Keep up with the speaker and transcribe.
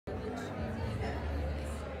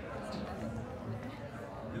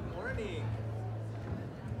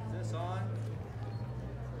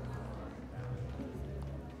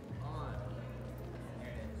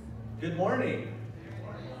Good morning.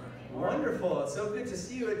 Wonderful. It's so good to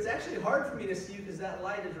see you. It's actually hard for me to see you because that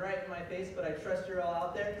light is right in my face, but I trust you're all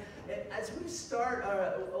out there. As we start,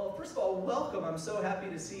 well, first of all, welcome. I'm so happy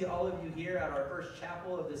to see all of you here at our first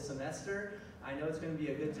chapel of this semester. I know it's going to be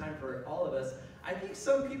a good time for all of us. I think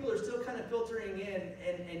some people are still kind of filtering in,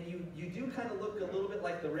 and you do kind of look a little bit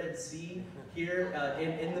like the Red Sea here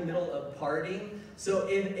in the middle of parting. So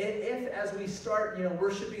if as we start,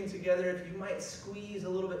 worshiping together, if you might squeeze a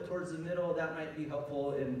little bit towards the middle, that might be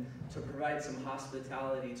helpful to provide some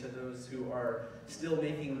hospitality to those who are still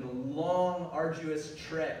making the long, arduous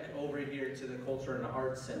trek over here to the Culture and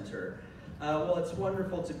Arts Center. Well, it's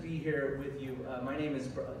wonderful to be here with you. My name is,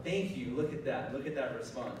 thank you, look at that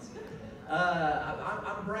response.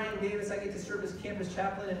 I'm Brian Davis. I get to serve as campus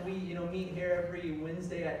chaplain, and we meet here every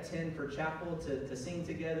Wednesday at 10 for chapel to sing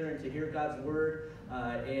together and to hear God's word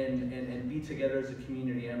and be together as a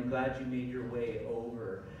community. I'm glad you made your way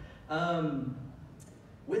over. I'm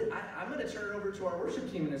going to turn it over to our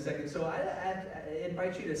worship team in a second, so I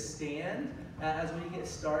invite you to stand as we get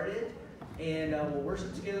started. And we'll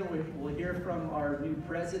worship together. We'll hear from our new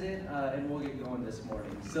president, and we'll get going this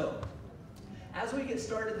morning. So, as we get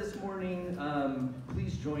started this morning,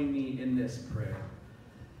 please join me in this prayer.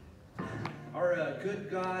 Our good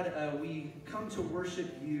God, we come to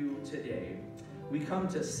worship you today. We come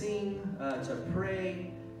to sing, to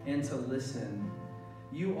pray, and to listen.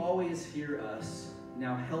 You always hear us.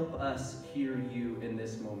 Now help us hear you in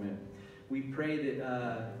this moment. We pray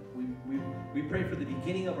that we pray for the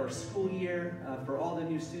beginning of our school year, for all the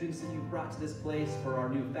new students that you've brought to this place, for our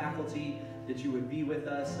new faculty, that you would be with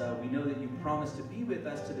us. We know that you promised to be with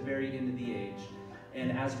us to the very end of the age.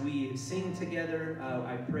 And as we sing together,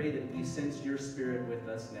 I pray that we sense your spirit with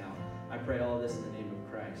us now. I pray all this in the name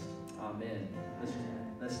of Christ. Amen.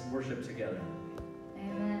 Let's worship together.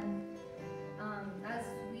 Amen. As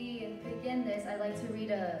we begin this, I'd like to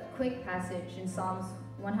read a quick passage in Psalms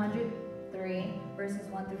 103, verses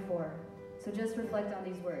 1 through 4. So just reflect on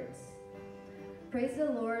these words. Praise the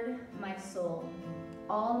Lord, my soul.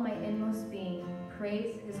 All my inmost being,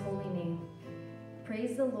 praise his holy name.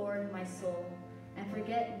 Praise the Lord, my soul, and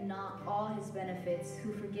forget not all his benefits,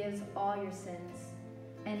 who forgives all your sins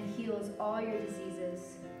and heals all your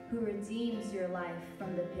diseases, who redeems your life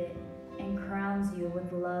from the pit and crowns you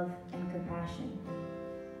with love and compassion.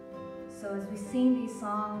 So as we sing these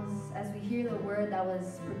songs, as we hear the word that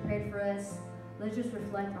was prepared for us, let's just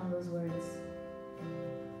reflect on those words.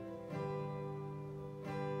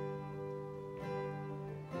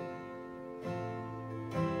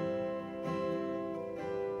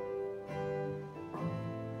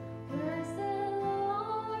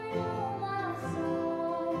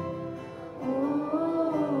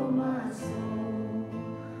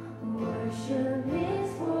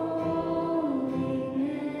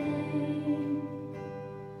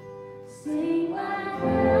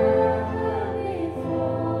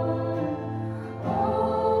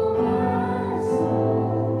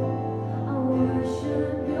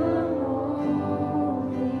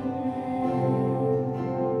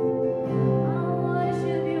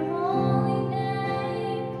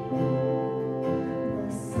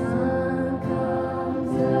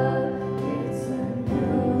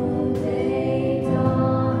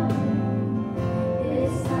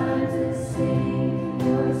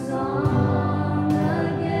 Your song.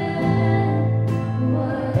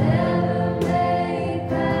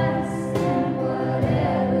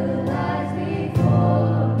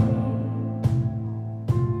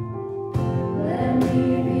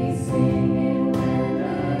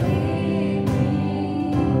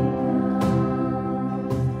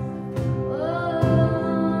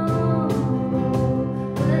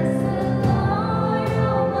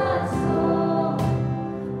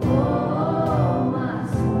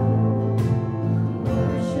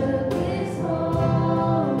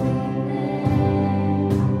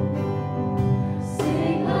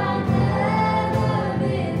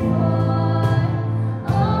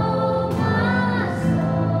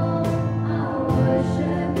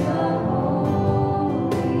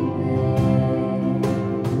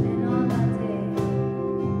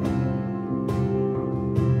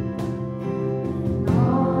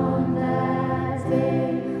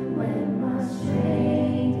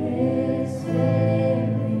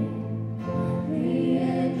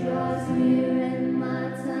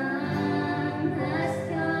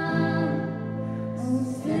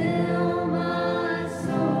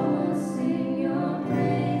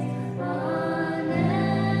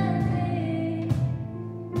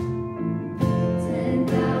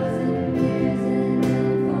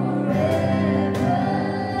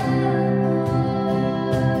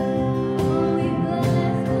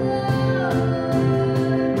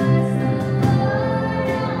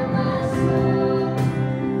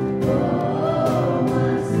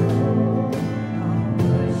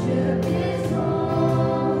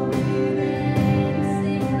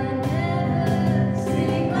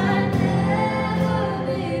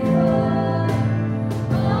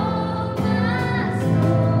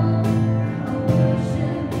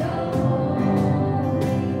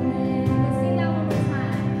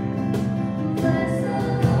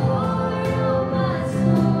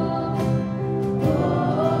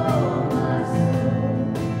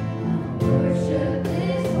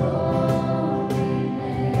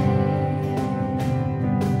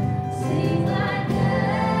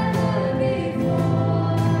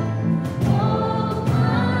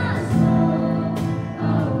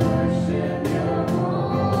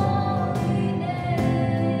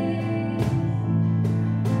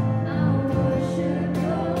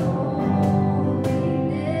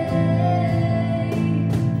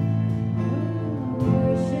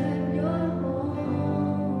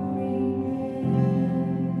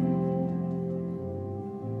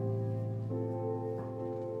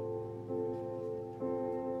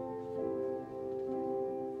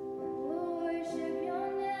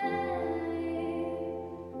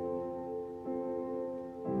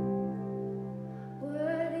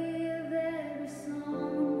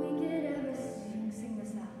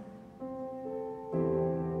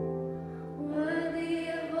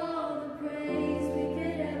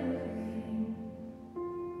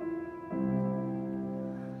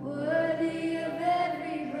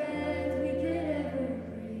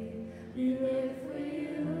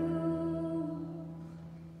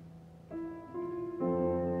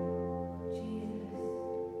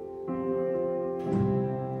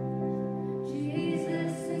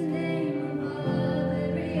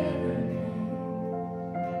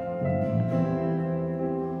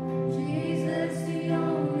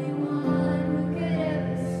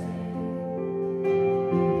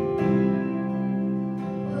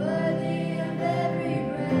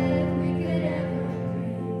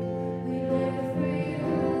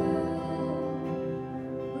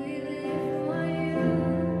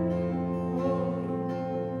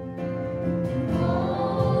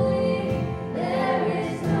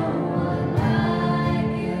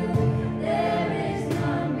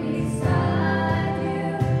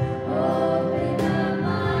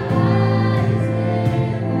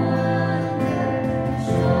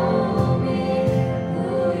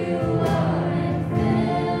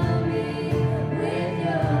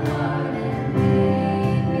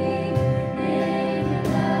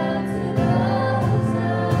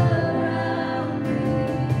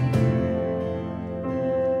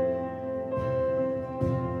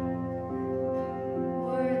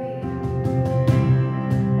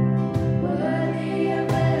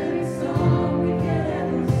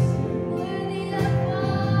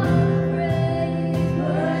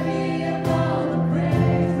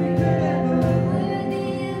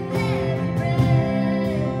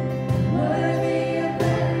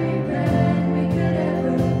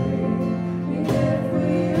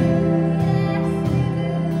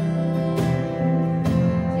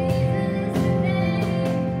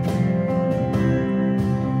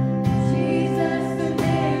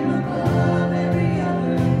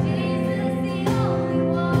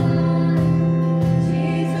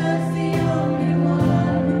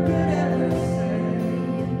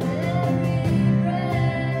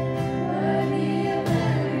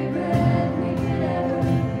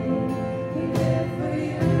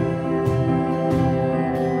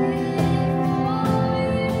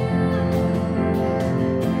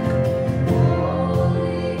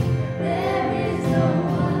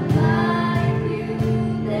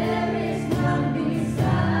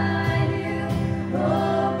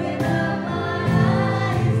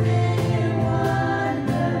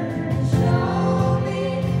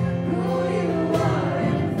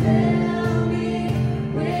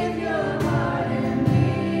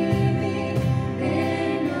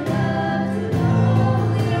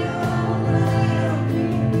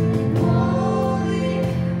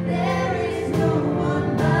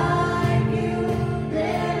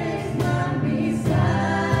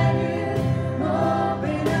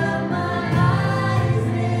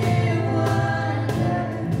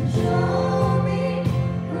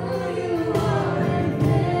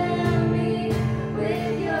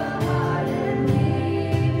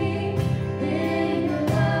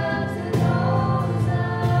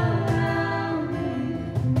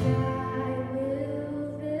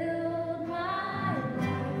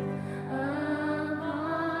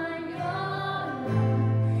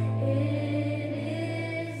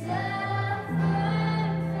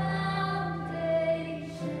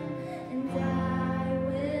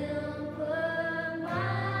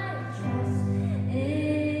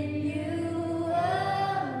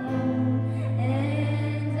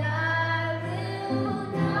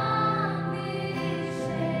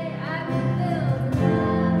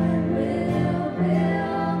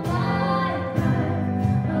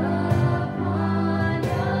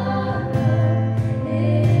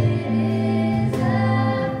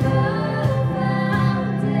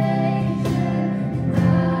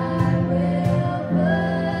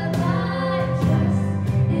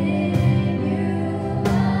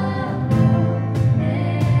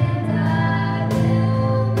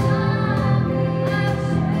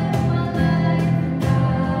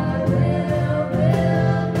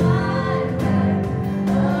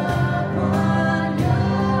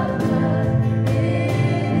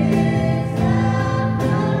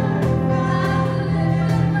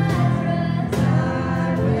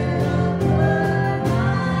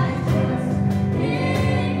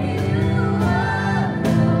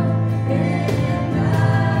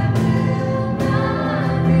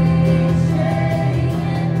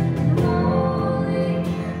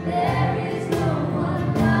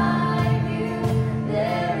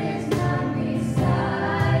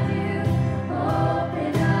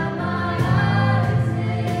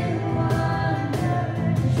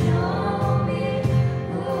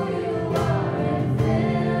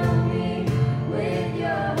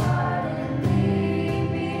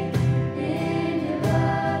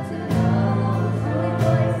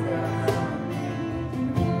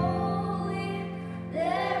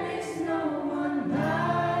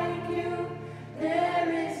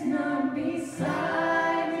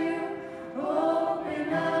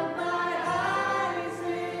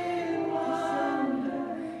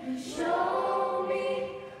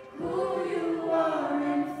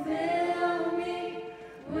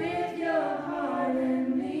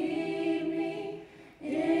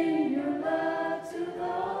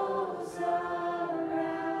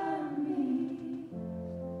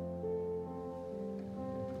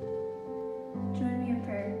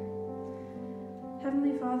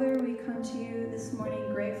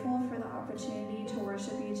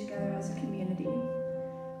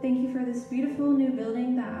 beautiful new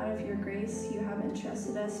building that out of your grace you have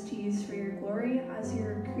entrusted us to use for your glory as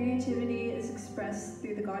your creativity is expressed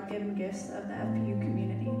through the God-given gifts of the FPU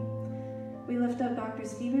community. We lift up Dr.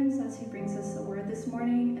 Stevens as he brings us the word this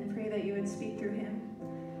morning and pray that you would speak through him.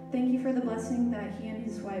 Thank you for the blessing that he and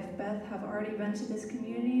his wife Beth have already been to this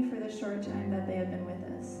community for the short time that they have been with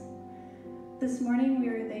us. This morning we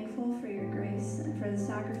are thankful for your grace and for the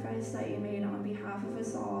sacrifice that you made on behalf of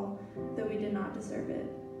us all, though we did not deserve it.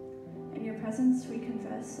 In your presence we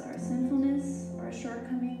confess our sinfulness, our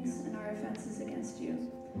shortcomings, and our offenses against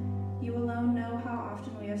you. You alone know how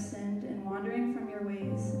often we have sinned in wandering from your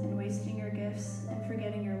ways and wasting your gifts and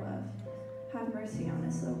forgetting your love. Have mercy on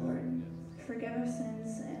us, O Lord. Forgive our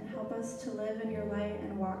sins and help us to live in your light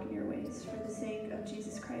and walk in your ways for the sake of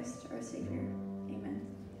Jesus Christ, our Savior. Amen.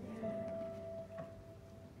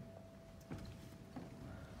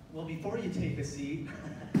 Well, before you take a seat,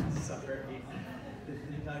 sorry.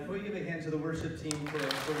 Before you give a hand to the worship team for leading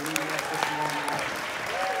us this morning.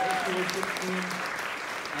 Thank you, worship team,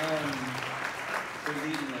 for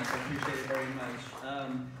leading us. I appreciate it very much.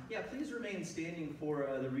 Yeah, please remain standing for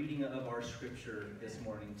the reading of our scripture this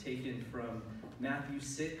morning, taken from Matthew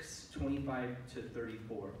 6, 25 to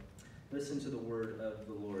 34. Listen to the word of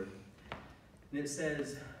the Lord. And it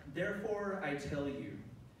says, "Therefore I tell you,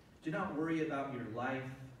 do not worry about your life,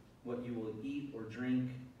 what you will eat or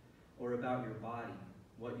drink, or about your body,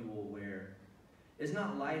 what you will wear. Is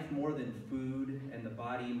not life more than food, and the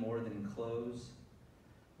body more than clothes?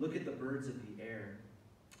 Look at the birds of the air.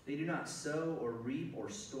 They do not sow or reap or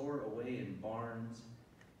store away in barns,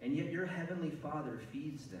 and yet your heavenly Father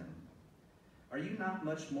feeds them. Are you not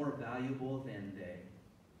much more valuable than they?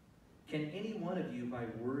 Can any one of you, by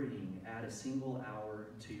worrying, add a single hour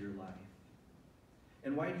to your life?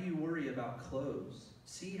 And why do you worry about clothes?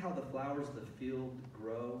 See how the flowers of the field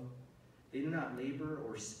grow. They do not labor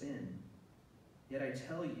or spin. Yet I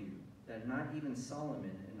tell you that not even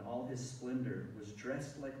Solomon in all his splendor was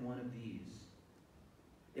dressed like one of these.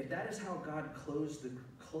 If that is how God clothes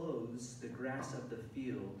the grass of the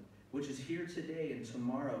field, which is here today and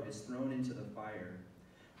tomorrow is thrown into the fire,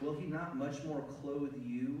 will he not much more clothe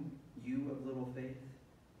you, you of little faith?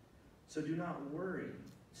 So do not worry,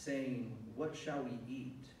 saying, what shall we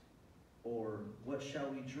eat? Or what shall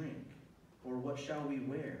we drink? Or what shall we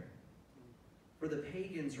wear? For the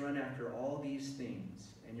pagans run after all these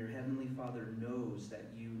things, and your heavenly Father knows that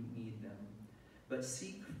you need them. But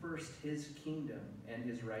seek first his kingdom and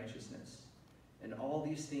his righteousness, and all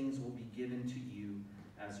these things will be given to you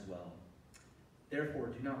as well. Therefore,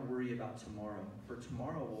 do not worry about tomorrow, for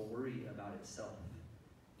tomorrow will worry about itself.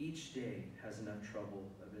 Each day has enough trouble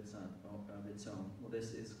of its own. Well,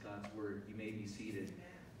 this is God's word. You may be seated.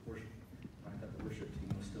 I thought the worship team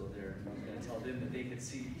was still there. I was going to tell them that they could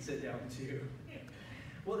sit down too.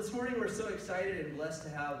 Well, this morning we're so excited and blessed to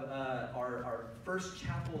have our first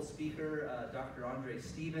chapel speaker, Dr. Andre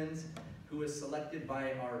Stevens, who was selected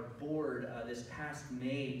by our board this past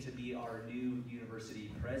May to be our new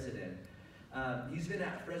university president. He's been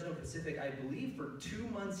at Fresno Pacific, I believe, for 2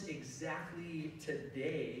 months exactly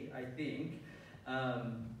today, I think.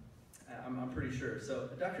 I'm pretty sure. So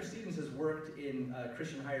Dr. Stevens has worked in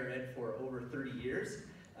Christian higher ed for over 30 years,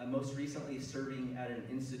 most recently serving at an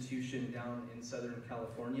institution down in Southern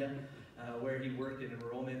California, where he worked in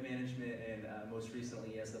enrollment management and most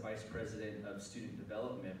recently as the Vice President of Student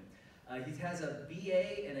Development. He has a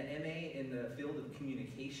BA and an MA in the field of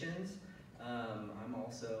communications. I'm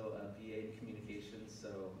also a BA in communications,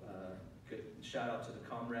 so good shout out to the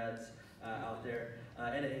comrades out there.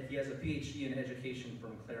 And he has a PhD in education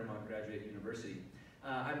from Claremont Graduate University.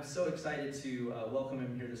 I'm so excited to welcome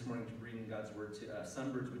him here this morning to bring God's word to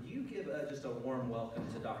Sunbirds. Would you give just a warm welcome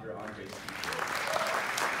to Dr. Andre Stevens?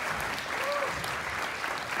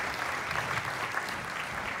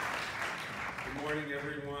 Good morning,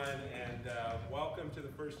 everyone, and welcome to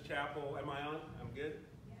the First Chapel. Am I on? I'm good?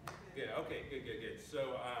 Good. Okay, good.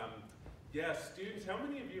 So, yes, students, how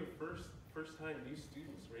many of you are first-time new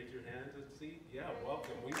students? Raise your hands. Let's see. Yeah,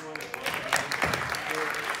 welcome. We want to welcome you.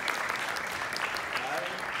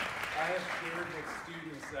 I have shared with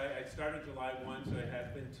students. I started July 1, so it has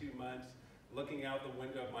been 2 months. Looking out the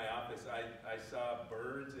window of my office, I saw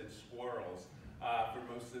birds and squirrels for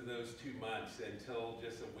most of those 2 months until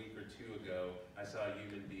just a week or two ago. I saw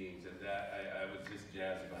human beings, and that I was just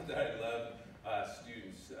jazzed about that. I love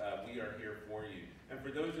students. We are here for you. And for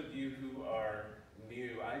those of you who are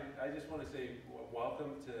new, I just want to say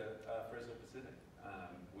welcome to Fresno Pacific.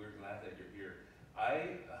 We're glad that you're here.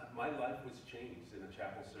 My life was changed in a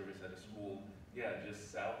chapel service at a school,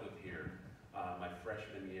 just south of here, my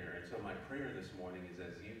freshman year. And so my prayer this morning is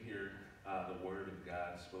as you hear the Word of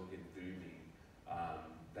God spoken through me,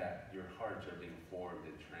 that your hearts are being formed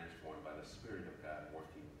and transformed by the Spirit of God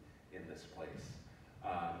working in this place.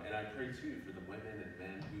 And I pray too for the women and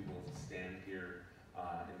men who will stand here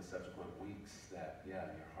in the subsequent weeks that,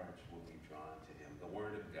 your hearts will be drawn to Him. The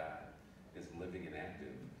Word of God is living and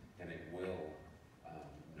active, and it will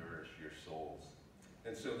nourish your souls.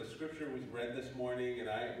 And so the scripture was read this morning, and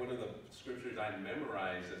one of the scriptures I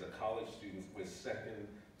memorized as a college student was 2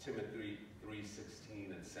 Timothy 3:16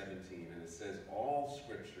 and 17, and it says, all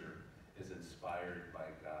scripture is inspired by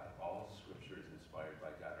God. All scripture is inspired by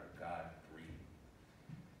God, or God-breathed.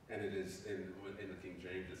 And it is, in the King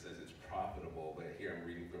James, it says it's profitable, but here I'm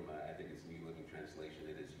reading from, I think it's New Living Translation,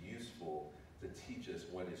 it is useful to teach us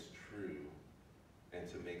what is true and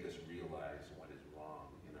to make us realize what is wrong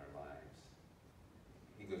in our lives.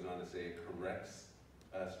 He goes on to say, it corrects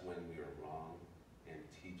us when we are wrong and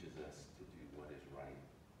teaches us to do what is right.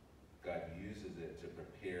 God uses it to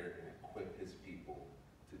prepare and equip His people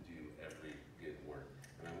to do every good work.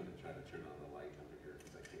 And I'm going to try to turn on the light under here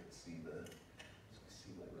because I can't see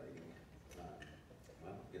my writing.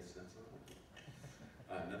 Well, I guess that's not working.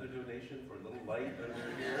 Another donation for a little light under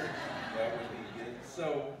here. That would be good.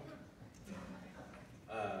 So,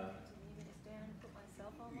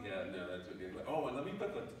 yeah, no, that's okay. Oh, and let me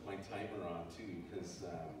put my timer on too, because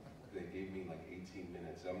they gave me like 18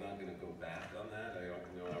 minutes. I'm not going to go back on that. I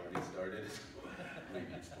know I already started.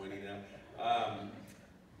 Maybe it's 20 now.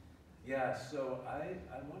 So I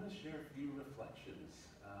want to share a few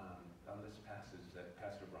reflections on this passage that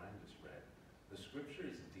Pastor Brian just read. The scripture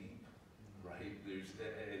is deep, right? There's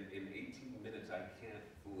in 18 minutes I can't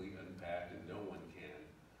fully unpack, and no one can,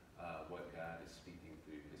 what God is speaking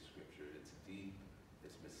through His scripture. It's deep,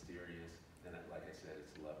 it's mysterious, and like I said,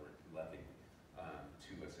 it's loving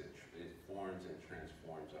to us. It forms and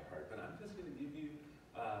transforms our heart. But I'm just going to give you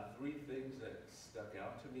three things that stuck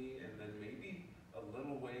out to me, and then maybe a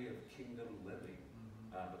little way of kingdom living,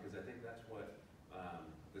 because I think that's what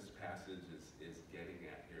this passage is getting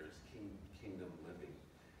at here, is kingdom living.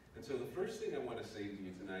 And so the first thing I want to say to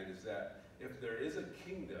you tonight is that if there is a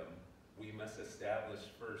kingdom, we must establish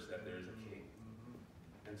first that there is a king.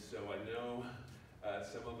 And so I know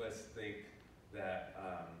some of us think that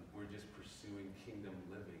we're just pursuing kingdom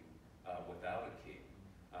living without a king.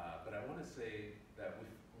 But I want to say that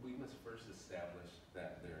we must first establish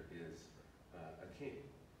that there is a king.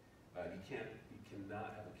 You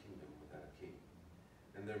cannot have a kingdom without a king.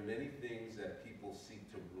 And there are many things that people seek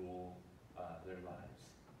to rule their lives,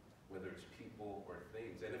 whether it's people or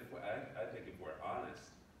things. And I think if we're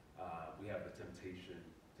honest, we have the temptation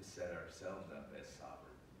to set ourselves up as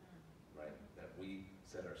sovereign, right? That we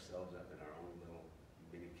set ourselves up in our own little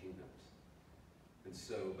mini kingdoms. And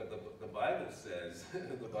so, but the Bible says,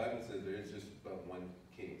 there is just but one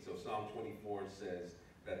king. So Psalm 24 says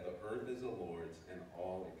that the earth is the Lord's and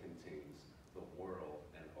all it contains, the world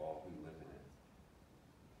and all who live in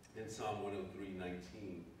it. And Psalm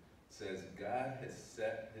 103:19 says, God has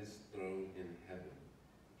set His throne in heaven.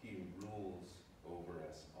 He rules over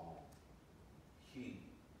us all. He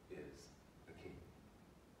is the king.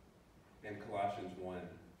 And Colossians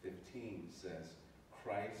 1:15 says,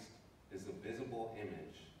 Christ is the visible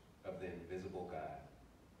image of the invisible God.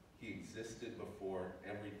 He existed before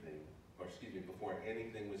before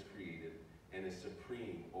anything was created, and is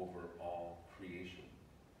supreme over all creation.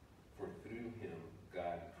 For through Him,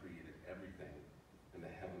 God created everything in the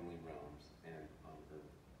heavenly realms and on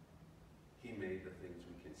earth. He made the things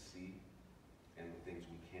we can see and the things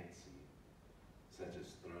we can't see, such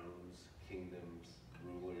as thrones, kingdoms,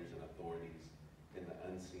 rulers, and authorities in the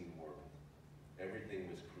unseen world. Everything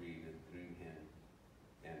was created through Him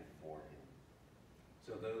and for Him.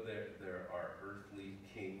 So though there are earthly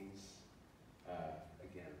kings,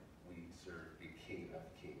 again, we serve a King of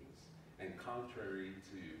Kings. And contrary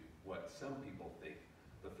to what some people think,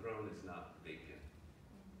 the throne is not vacant.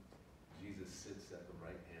 Jesus sits at the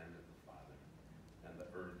right hand of the Father, and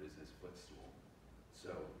the earth is His footstool.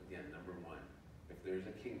 So again, number one, if there's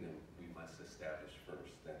a kingdom, we must establish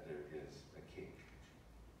first that there is a king.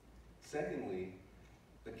 Secondly,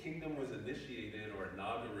 the kingdom was initiated or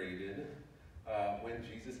inaugurated when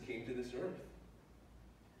Jesus came to this earth.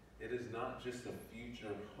 It is not just a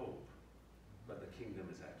future hope, but the kingdom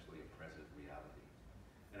is actually a present reality.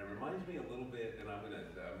 And it reminds me a little bit, and I'm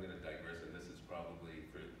gonna digress, and this is probably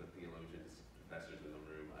for the theologians, professors in the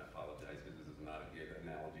room, I apologize because this is not a good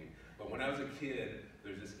analogy. But when I was a kid,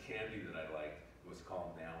 there's this candy that I liked. It was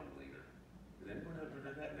called Now and Later. Did anyone ever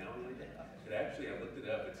heard of that, Now and Later? It actually, I looked it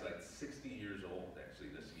up, it's like 60 years old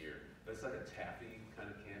actually this year. But it's like a taffy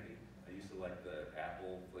kind of candy. I used to like the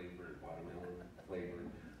apple flavor and watermelon flavor.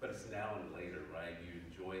 But us now and later, right? You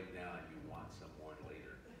enjoy it now and you want some more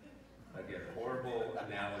later. Again, horrible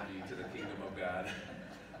analogy to the kingdom of God.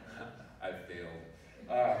 I failed.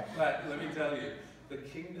 But let me tell you, the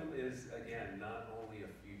kingdom is, again, not only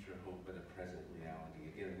a future hope, but a present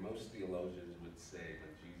reality. Again, most theologians would say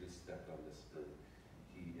when Jesus stepped on this earth,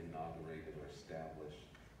 he inaugurated or established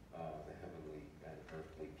the heavenly and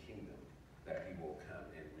earthly kingdom that he will come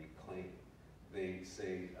and reclaim. They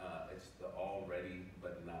say it's the already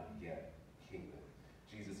but not yet kingdom.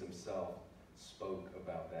 Jesus himself spoke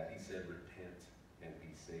about that. He said, repent and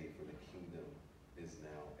be saved, for the kingdom is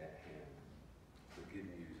now at hand. The good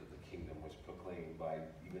news of the kingdom was proclaimed by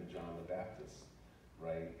even John the Baptist,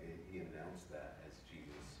 right? He announced that as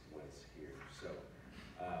Jesus was here. So,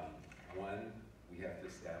 one, we have to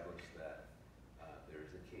establish that there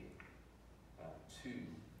is a king. Two,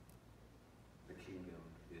 the kingdom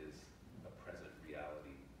is a present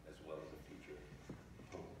reality as well as a future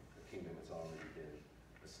hope. The kingdom has already been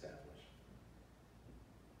established.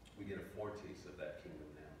 We get a foretaste of that kingdom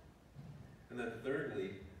now. And then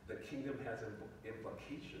thirdly, the kingdom has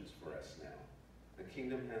implications for us now. The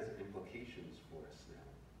kingdom has implications for us now.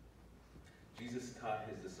 Jesus taught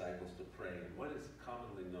his disciples to pray in what is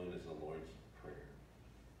commonly known as the Lord's Prayer.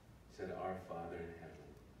 He said, Our Father in heaven,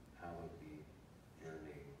 hallowed be your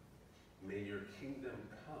name. May your kingdom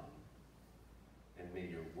come, and may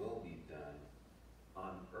your will be done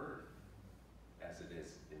on earth as it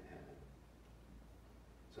is in heaven.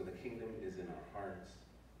 So the kingdom is in our hearts.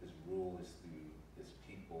 His rule is through his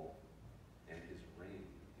people, and his reign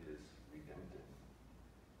is redemptive.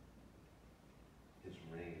 His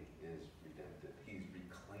reign is redemptive. He's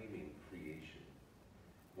reclaiming creation.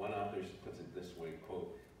 One author puts it this way,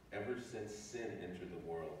 quote, ever since sin entered the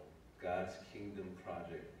world, God's kingdom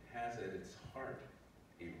project has at its heart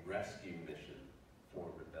a rescue mission for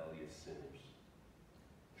rebellious sinners,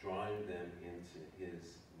 drawing them into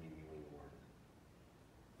his renewing work.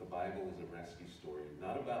 The Bible is a rescue story,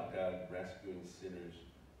 not about God rescuing sinners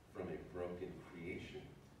from a broken creation,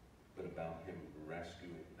 but about him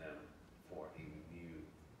rescuing them for a new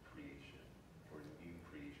creation,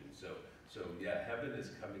 So yeah, heaven is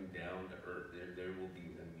coming down to earth. There will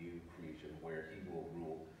be a new creation where he will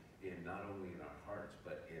rule in not only in our hearts,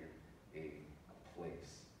 but in a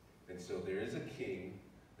place. And so there is a king.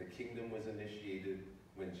 The kingdom was initiated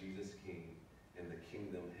when Jesus came, and the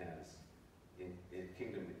kingdom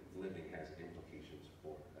kingdom living has implications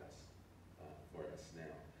for us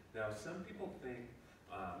now. Now, some people think,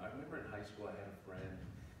 I remember in high school I had a friend,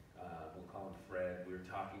 we'll call him Fred. We were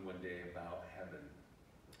talking one day about heaven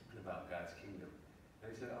and about God's kingdom. And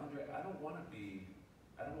he said, Andre, I don't want to be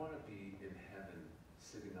in heaven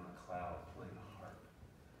sitting on a cloud playing a harp.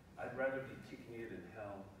 I'd rather be kicking it in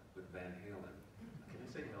hell with Van Halen. Can I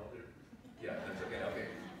say hell there? Yeah, that's okay. Okay.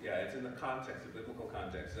 Yeah, it's in the context, the biblical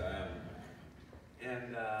context.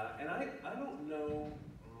 And I don't know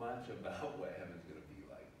much about what heaven's going to be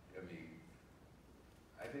like. I mean,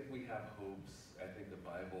 I think we have hopes. I think the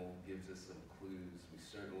Bible gives us some clues. We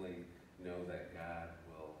certainly know that God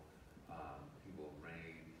will, he will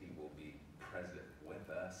reign. He will be present with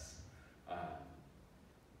us.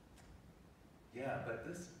 Yeah, but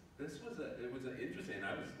it was an interesting.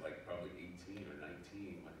 I was like probably 18 or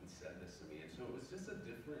 19 when he said this to me, and so it was just a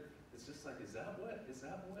different. It's just like, is that what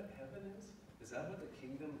heaven is? Is that what the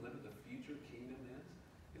future kingdom is?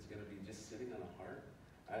 It's going to be just sitting on a harp,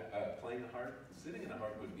 playing a harp. Sitting in a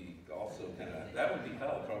harp would be also kind of, that would be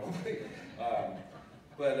hell probably.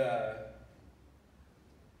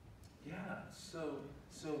 Yeah. So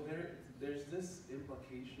there's this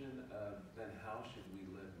implication of then how should we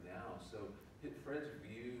live now? So Fred's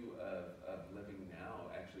view of living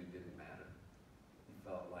now actually didn't matter. He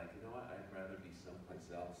felt like, you know what, I'd rather be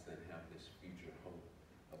someplace else than have this future hope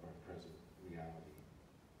of our present reality.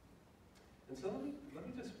 And so let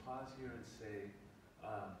me just pause here and say,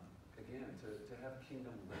 again, to have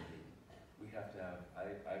kingdom living, we have to have,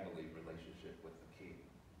 I believe, relationship with the king.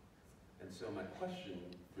 And so my question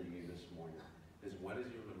for you this morning is, what is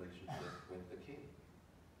your relationship with the king?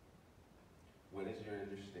 What is your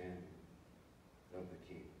understanding of the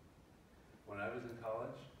king? When I was in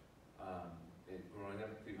college, growing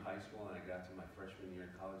up through high school, and I got to my freshman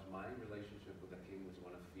year in college, my relationship with the king was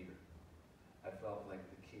one of fear. I felt like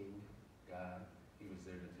the king, God, he was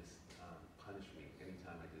there to just punish me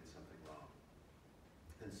anytime I did something wrong.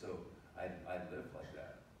 And so I lived like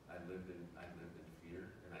that. I lived in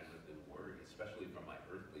fear, and I lived in worry, especially from my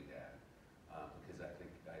earthly dad, because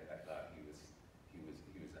I thought he was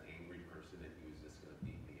an angry person, and he was just going to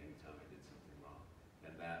beat me anytime I did something wrong.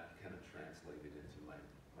 And that kind of translated into my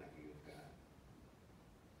view of God.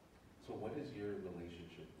 what is your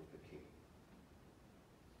relationship with the King?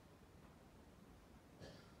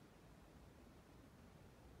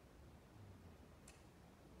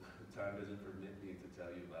 Time doesn't permit me to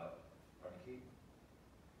tell you about our King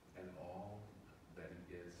and all that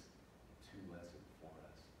he is to us and for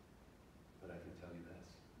us. But I can tell you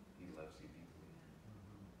this, he loves you deeply.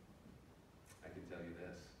 I can tell you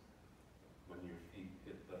this, when your feet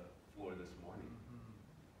hit the floor this morning,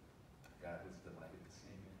 God was delighted to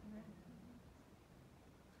see you.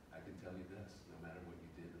 I can tell you this, no matter what you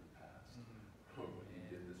did in the past, or what you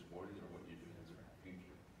did this morning, or what you're doing in the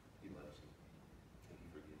future, he loves you, and he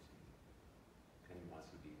forgives you, and he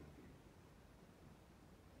wants to be with you.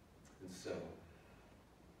 And so,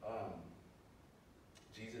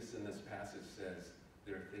 Jesus in this passage says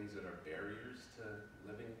there are things that are barriers to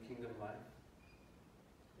living kingdom life.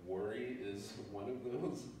 Worry is one of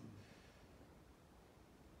those.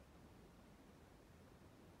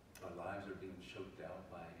 Our lives are being choked out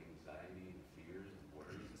by anxiety and fears and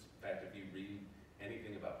worries. In fact, if you read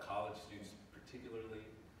anything about college students particularly,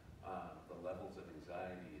 the levels of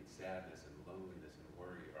anxiety and sadness and loneliness and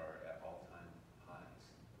worry are at all-time highs.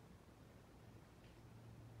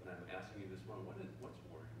 And I'm asking you this morning, what's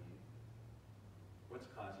worrying you? What's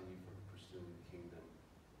causing you from pursuing kingdom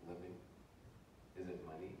living? Is it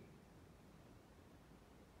money?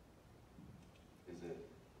 Is it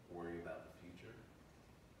worry about the future?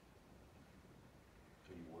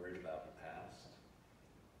 Are you worried about the past?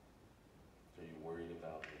 Are you worried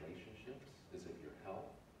about relationships? Is it your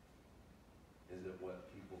health? Is it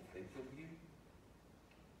what people think of you?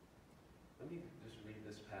 Let me just read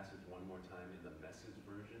this passage one more time in the Message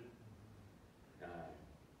version.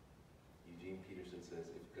 Eugene Peterson says,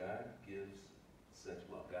 if God gives such,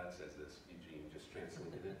 well, God says this, Eugene just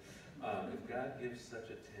translated it. If God gives such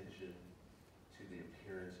attention to the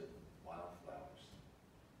appearance of wildflowers,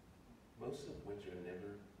 most of which are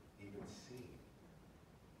never even seen,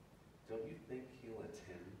 don't you think he'll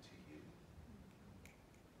attend to you?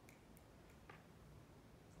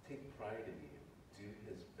 Take pride in you. Do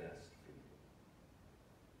his best for you.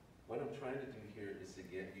 What I'm trying to do here is to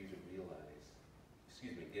get you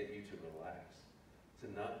to get you to relax, to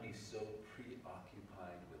not be so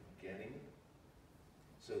preoccupied with getting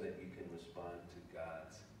so that you can respond to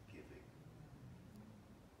God's giving.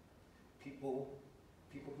 People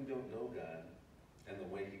who don't know God and the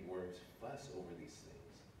way he works fuss over these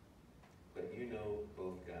things. But you know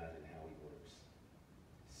both God and how he works.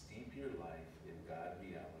 Steep your life in God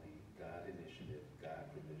reality, God initiative, God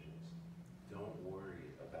provisions. Don't worry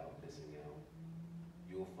about missing out.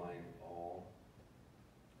 You'll find all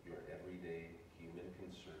your everyday human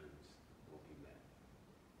concerns will be met.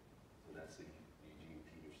 So that's the Eugene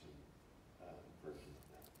Peterson version of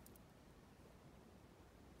that.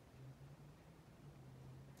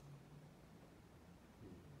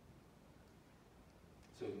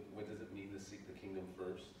 So what does it mean to seek the kingdom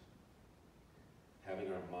first?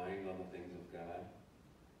 Having our mind on the things of God.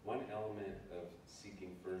 One element of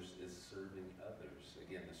seeking first is serving others.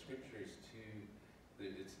 Again, the scripture is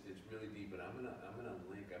it's really deep, but I'm gonna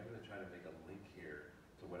try to make a link here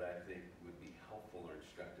to what I think would be helpful or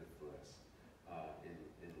instructive for us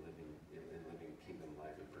in living kingdom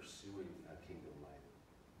life and pursuing a kingdom life.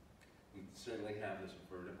 We certainly have this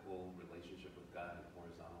vertical relationship with God and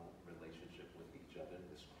horizontal relationship with each other,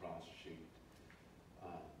 this cross-shaped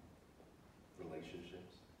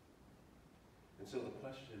relationships. And so the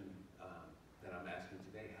question that I'm asking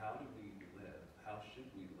today, how do we live? How should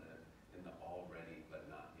we live in the already but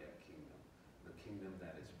not yet kingdom? The kingdom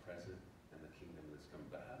that is present and the kingdom that's coming.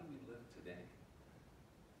 But how do we live today?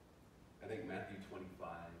 I think Matthew 25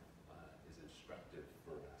 is instructive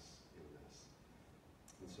for us in this.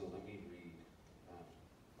 And so let me read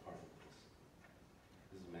part of this.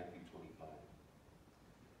 This is Matthew 25.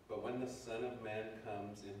 But when the Son of Man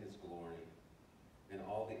comes in his glory, and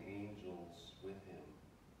all the angels with him,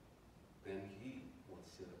 then he will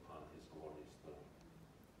sit upon his glorious throne.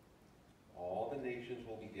 All the nations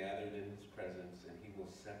will be gathered in his presence, and he will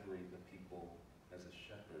separate the people as a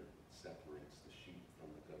shepherd separates the sheep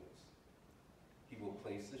from the goats. He will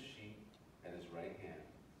place the sheep at his right hand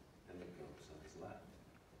and the goats on his left.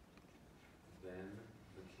 Then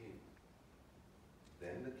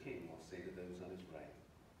the king will say to those on his right,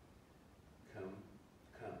 come,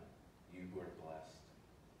 you who are blessed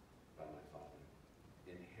by my Father.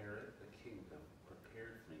 Inherit the kingdom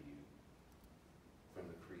prepared for you from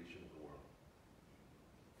the creation of the world.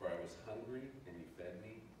 For I was hungry, and you fed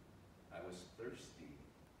me. I was thirsty,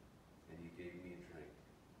 and you gave me a drink.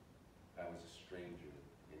 I was a stranger,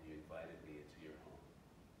 and you invited me into your home.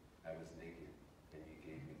 I was naked, and you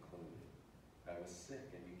gave me clothing. I was sick,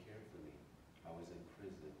 and you cared for me. was in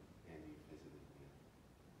prison and you visited me.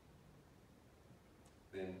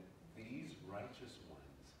 Then these righteous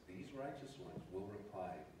ones will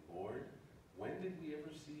reply, Lord, when did we ever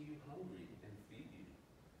see you hungry and feed you,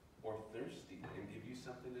 or thirsty and give you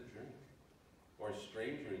something to drink, or a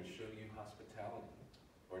stranger and show you hospitality,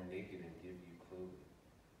 or naked and give you clothing?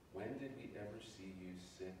 When did we ever see you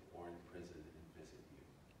sick or in prison and visit you?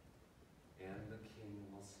 And the king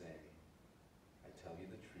will say, I tell you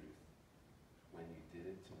the truth, when you did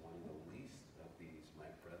it to one of the least of these, my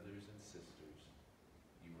brothers and sisters,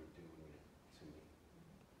 you were doing it to me.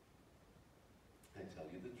 I tell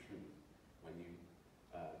you the truth, when you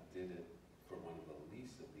did it for one of the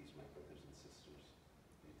least of these, my brothers and sisters,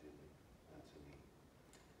 you did it unto me.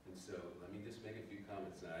 And so let me just make a few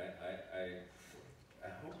comments. Now, I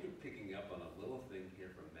hope you're picking up on a little thing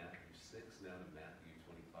here from Matthew 6 now to Matthew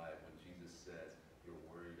 25, when Jesus says you're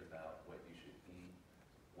worried about what you should eat,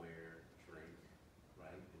 wear, drink,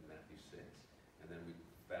 right, in Matthew 6. And then we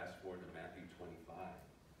fast forward to Matthew 25.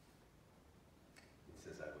 It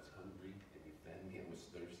says, I was hungry and you fed me, I was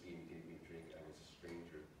thirsty and you gave me drink, I was a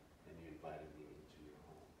stranger and you invited me into your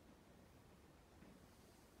home.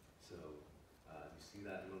 So, you see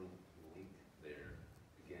that little link there?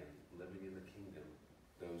 Again, living in the kingdom,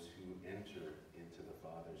 those who enter into the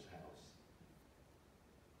Father's house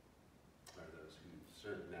are those who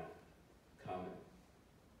serve. Now, comment.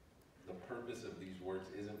 The purpose of these words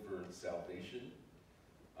isn't for salvation.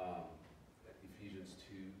 Ephesians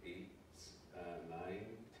 2, 8, 9,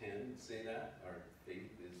 10 say that. Our faith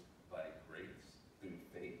is by grace, through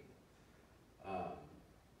faith.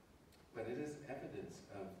 But it is evidence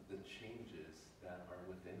of the changes that are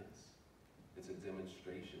within us. It's a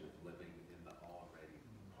demonstration of living in the already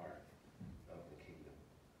part of the kingdom.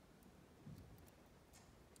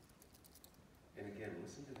 And again,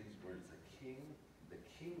 listen to these words. The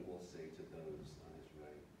king will say to those on his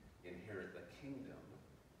right, inherit the kingdom.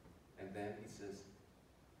 And then he says,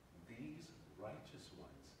 these righteous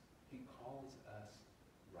ones. He calls us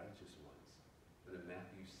righteous ones. But in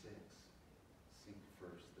Matthew 6, seek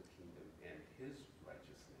first the kingdom and his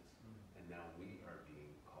righteousness. And now we are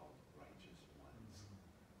being called righteous ones.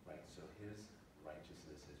 Right? So his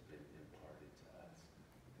righteousness has been imparted to us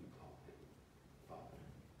who call him Father.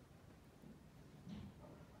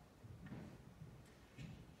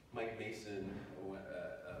 Mike Mason,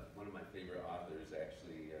 one of my favorite authors,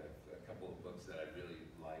 actually, a couple of books that I really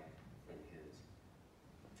like from his.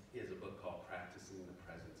 He has a book called Practicing the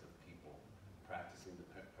Presence of People. Practicing the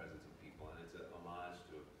Presence of People. And it's a homage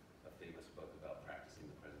to a famous book about practicing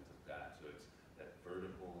the presence of God. So it's that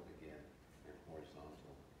vertical, again, and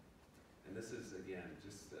horizontal. And this is, again,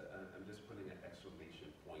 just I'm just putting an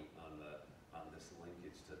exclamation point on this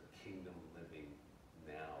linkage to kingdom living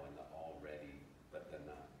now and the already, but the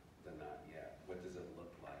not yet. What does it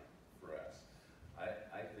look like for us?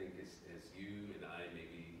 I think as you and I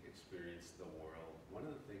maybe experience the world, one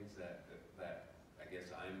of the things that I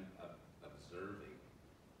guess I'm observing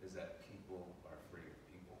is that people are afraid of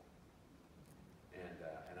people, and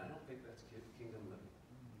I don't think that's kingdom living.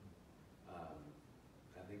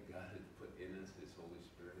 I think God has put in us His Holy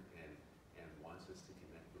Spirit and wants us to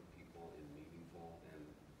connect with people in meaningful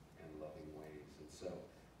and loving ways. And so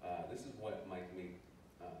this is what Mike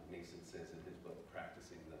Mason says in his book,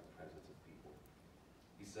 Practicing the Presence of People.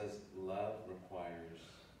 He says, love requires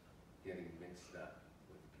getting mixed up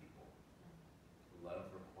with people.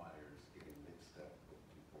 Love requires getting mixed up with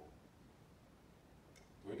people.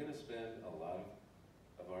 We're going to spend a lot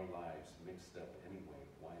of our lives mixed up anyway.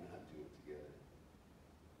 Why not do it together?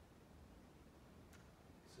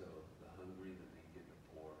 So, the hungry, the naked, the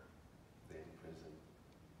poor, the in prison.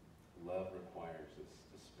 Love requires us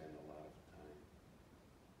to spend a lot of time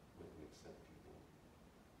with mixed up people.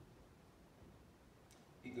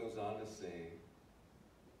 He goes on to say,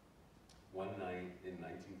 one night in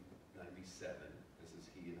 1997, this is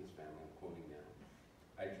he and his family, I'm quoting now,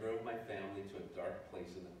 I drove my family to a dark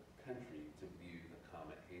place in the country to view the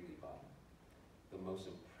comet Hale-Bopp, the most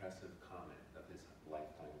impressive comet of his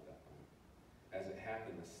lifetime at that point. As it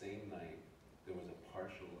happened, the same night, there was a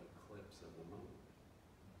partial eclipse of the moon.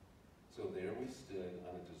 So there we stood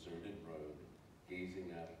on a deserted road,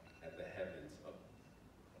 gazing up at the heavens. Oh,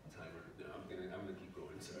 timer. No, I'm gonna keep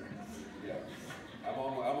going. Sorry. Yeah, I'm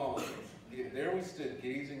almost. There we stood,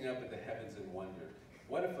 gazing up at the heavens in wonder.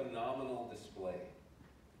 What a phenomenal display!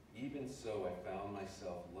 Even so, I found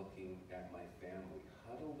myself looking at my family,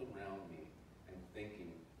 huddled around me, and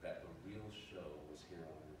thinking that the real show was here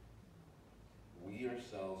on earth. We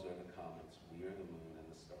ourselves are the comets. We are the moon and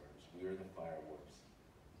the stars. We are the fireworks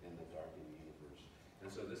in the darkened universe.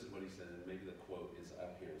 And so this is what he said, and maybe the quote is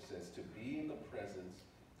up here. It says, to be be in the presence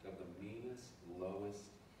of the meanest,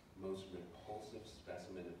 lowest, most repulsive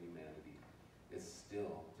specimen of humanity is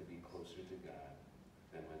still to be closer to God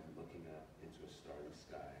than when looking up into a starry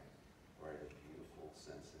sky or at a beautiful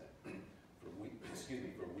sunset. For we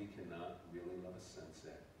cannot really love a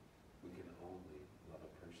sunset. We can only love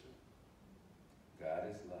a person.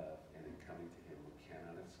 God is love, and in coming to him, we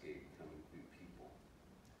cannot escape coming through people.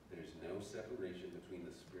 There's no separation between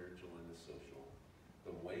the spiritual and the social.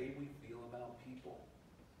 The way we feel about people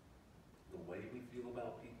is the way we feel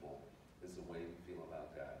about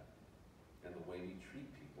God. And the way we treat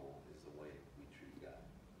people is the way we treat God.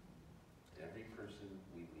 Every person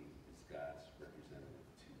we meet is God's representative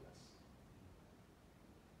to us.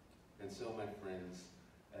 And so, my friends,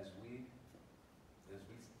 as we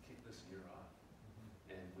kick this year off,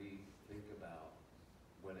 and we think about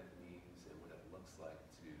what it means and what it looks like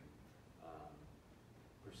to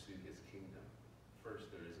pursue his kingdom. First,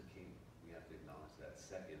 there is a king. We have to acknowledge that.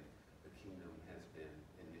 Second, the kingdom has been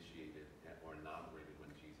initiated or inaugurated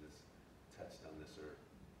when Jesus touched on this earth.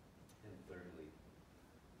 And thirdly,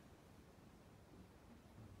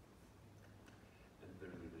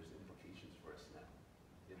 there's implications for us now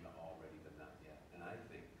in the already but not yet. And I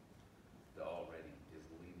think the already is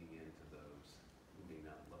leaning into those who may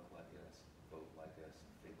not look like us, vote like us,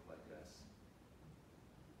 think like us,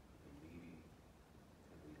 the needy,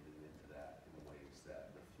 and we lean into that in ways that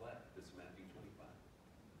reflect this Matthew 25,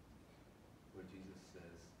 where Jesus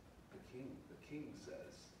says, the king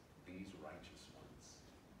says, these righteous ones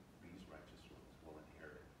will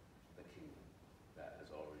inherit the kingdom that has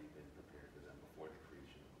already been prepared for them before the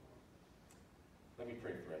creation of the world. Let me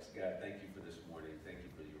pray for us. God, thank you for this morning. Thank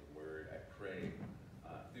you for your word. I pray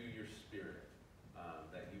through your Spirit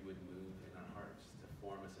that you would move in our hearts to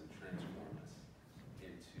form us and transform us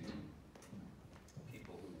into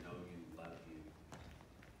people who know you, love you,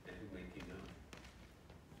 and who make you known.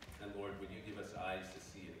 And Lord, would you give us eyes to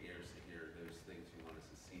see and ears to hear those things you want us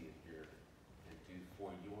to see and hear and do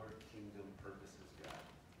for your kingdom purposes, God.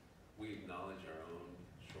 We acknowledge our own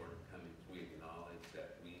shortcomings. We acknowledge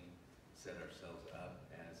that we set ourselves up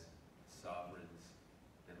as sovereigns.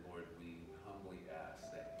 And Lord, we humbly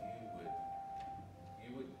ask that you would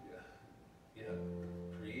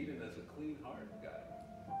create in us a clean heart, God,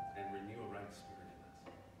 and renew a right spirit in us.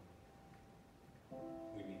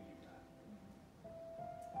 We need you, God.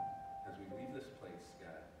 As we leave this place, God,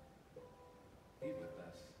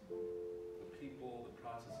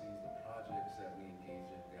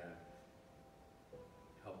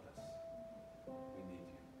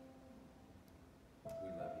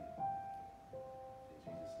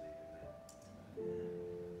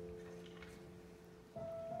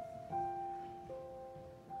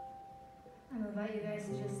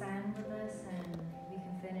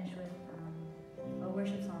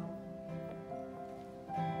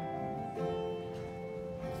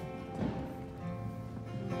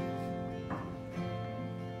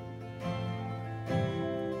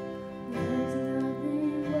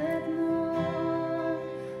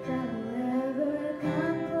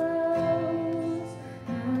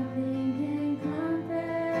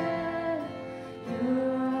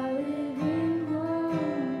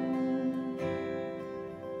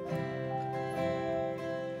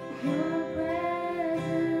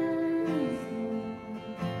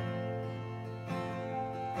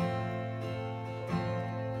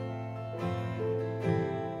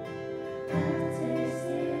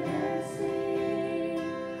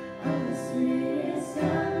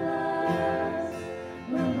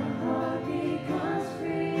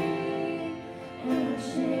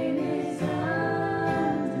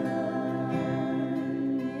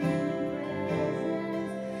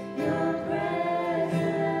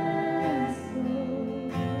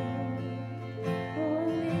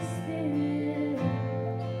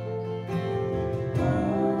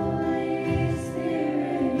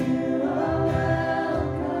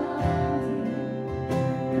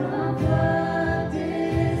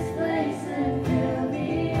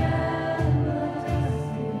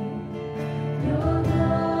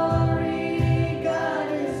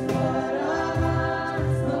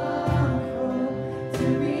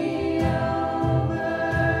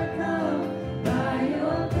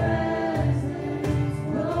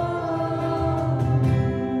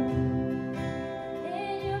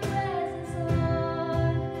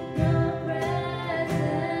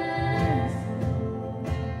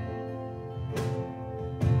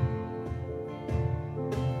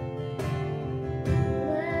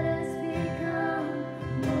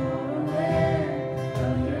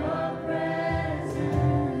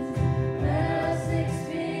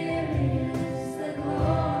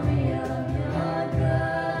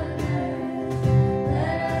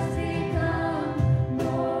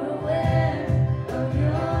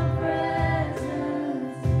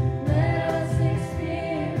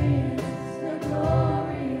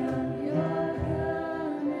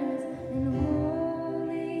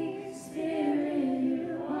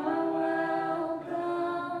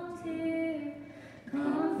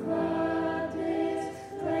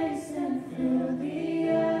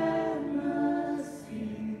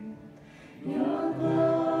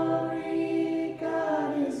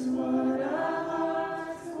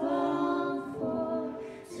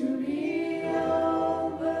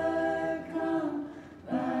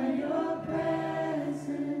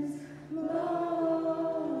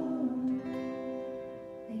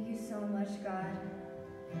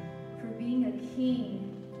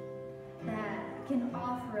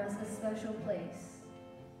 special place.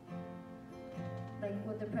 Like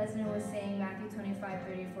what the president was saying, Matthew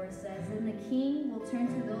 25:34 says, and the king will turn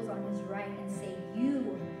to those on his right and say,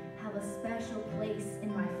 you have a special place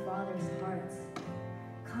in my Father's heart.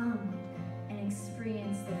 Come and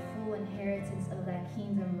experience the full inheritance of that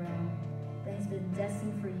kingdom realm that has been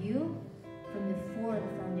destined for you from before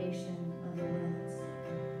the foundation of the world.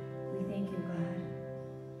 We thank you, God,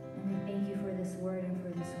 and we thank you for this word and for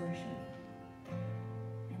this worship.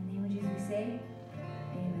 In the name of Jesus we say,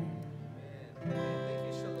 amen. Thank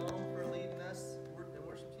you, Shalom, for leading us. The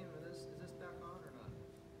worship team, is this back on or not?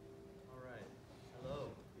 All right. Hello.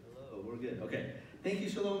 Hello. We're good. Okay. Thank you,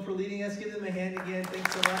 Shalom, for leading us. Give them a hand again.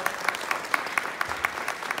 Thanks so much.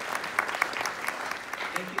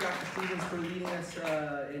 Thank you, Dr. Stevens, for leading us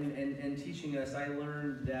and teaching us. I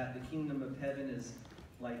learned that the kingdom of heaven is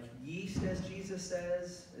like yeast, as Jesus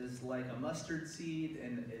says, is like a mustard seed,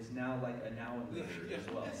 and is now like a now and later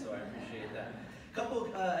as well. So I appreciate that.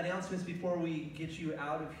 Couple announcements before we get you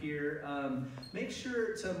out of here. Make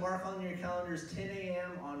sure to mark on your calendars 10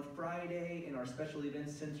 a.m. on Friday in our Special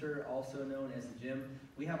Events Center, also known as the gym.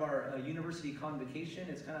 We have our University Convocation.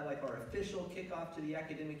 It's kind of like our official kickoff to the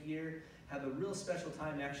academic year. Have a real special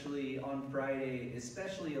time actually on Friday,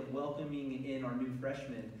 especially of welcoming in our new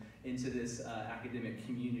freshmen into this academic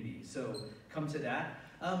community. So come to that.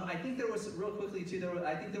 I think there was, real quickly too,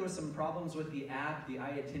 I think there was some problems with the app, the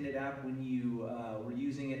iAttended app, when you were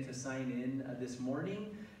using it to sign in this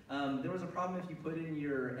morning. There was a problem if you put in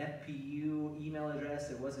your FPU email address,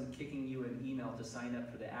 it wasn't kicking you an email to sign up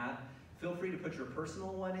for the app. Feel free to put your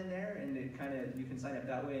personal one in there, and it you can sign up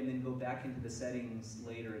that way, and then go back into the settings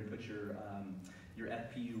later and put your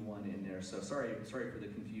FPU one in there. So sorry for the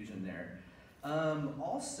confusion there.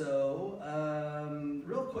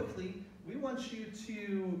 Real quickly, we want you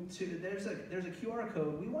to there's a QR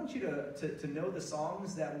code. We want you to know the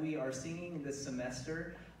songs that we are singing this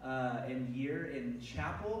semester and year in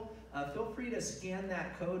chapel. Feel free to scan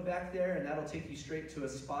that code back there, and that'll take you straight to a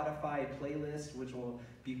Spotify playlist, which will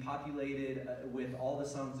be populated with all the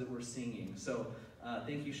songs that we're singing. So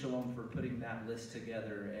thank you, Shalom, for putting that list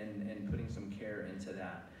together and putting some care into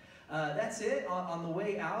that. That's it. On the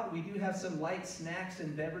way out, we do have some light snacks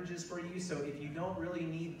and beverages for you, so if you don't really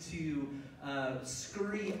need to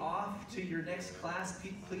scurry off to your next class,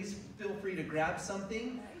 please feel free to grab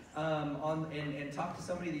something and talk to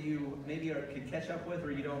somebody that you maybe could catch up with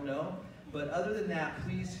or you don't know. But other than that,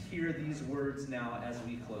 please hear these words now as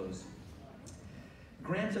we close.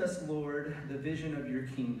 Grant us, Lord, the vision of your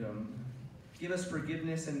kingdom. Give us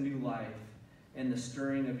forgiveness and new life, and the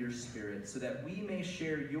stirring of your Spirit, so that we may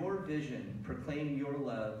share your vision, proclaim your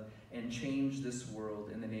love, and change this world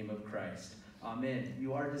in the name of Christ. Amen.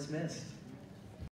 You are dismissed.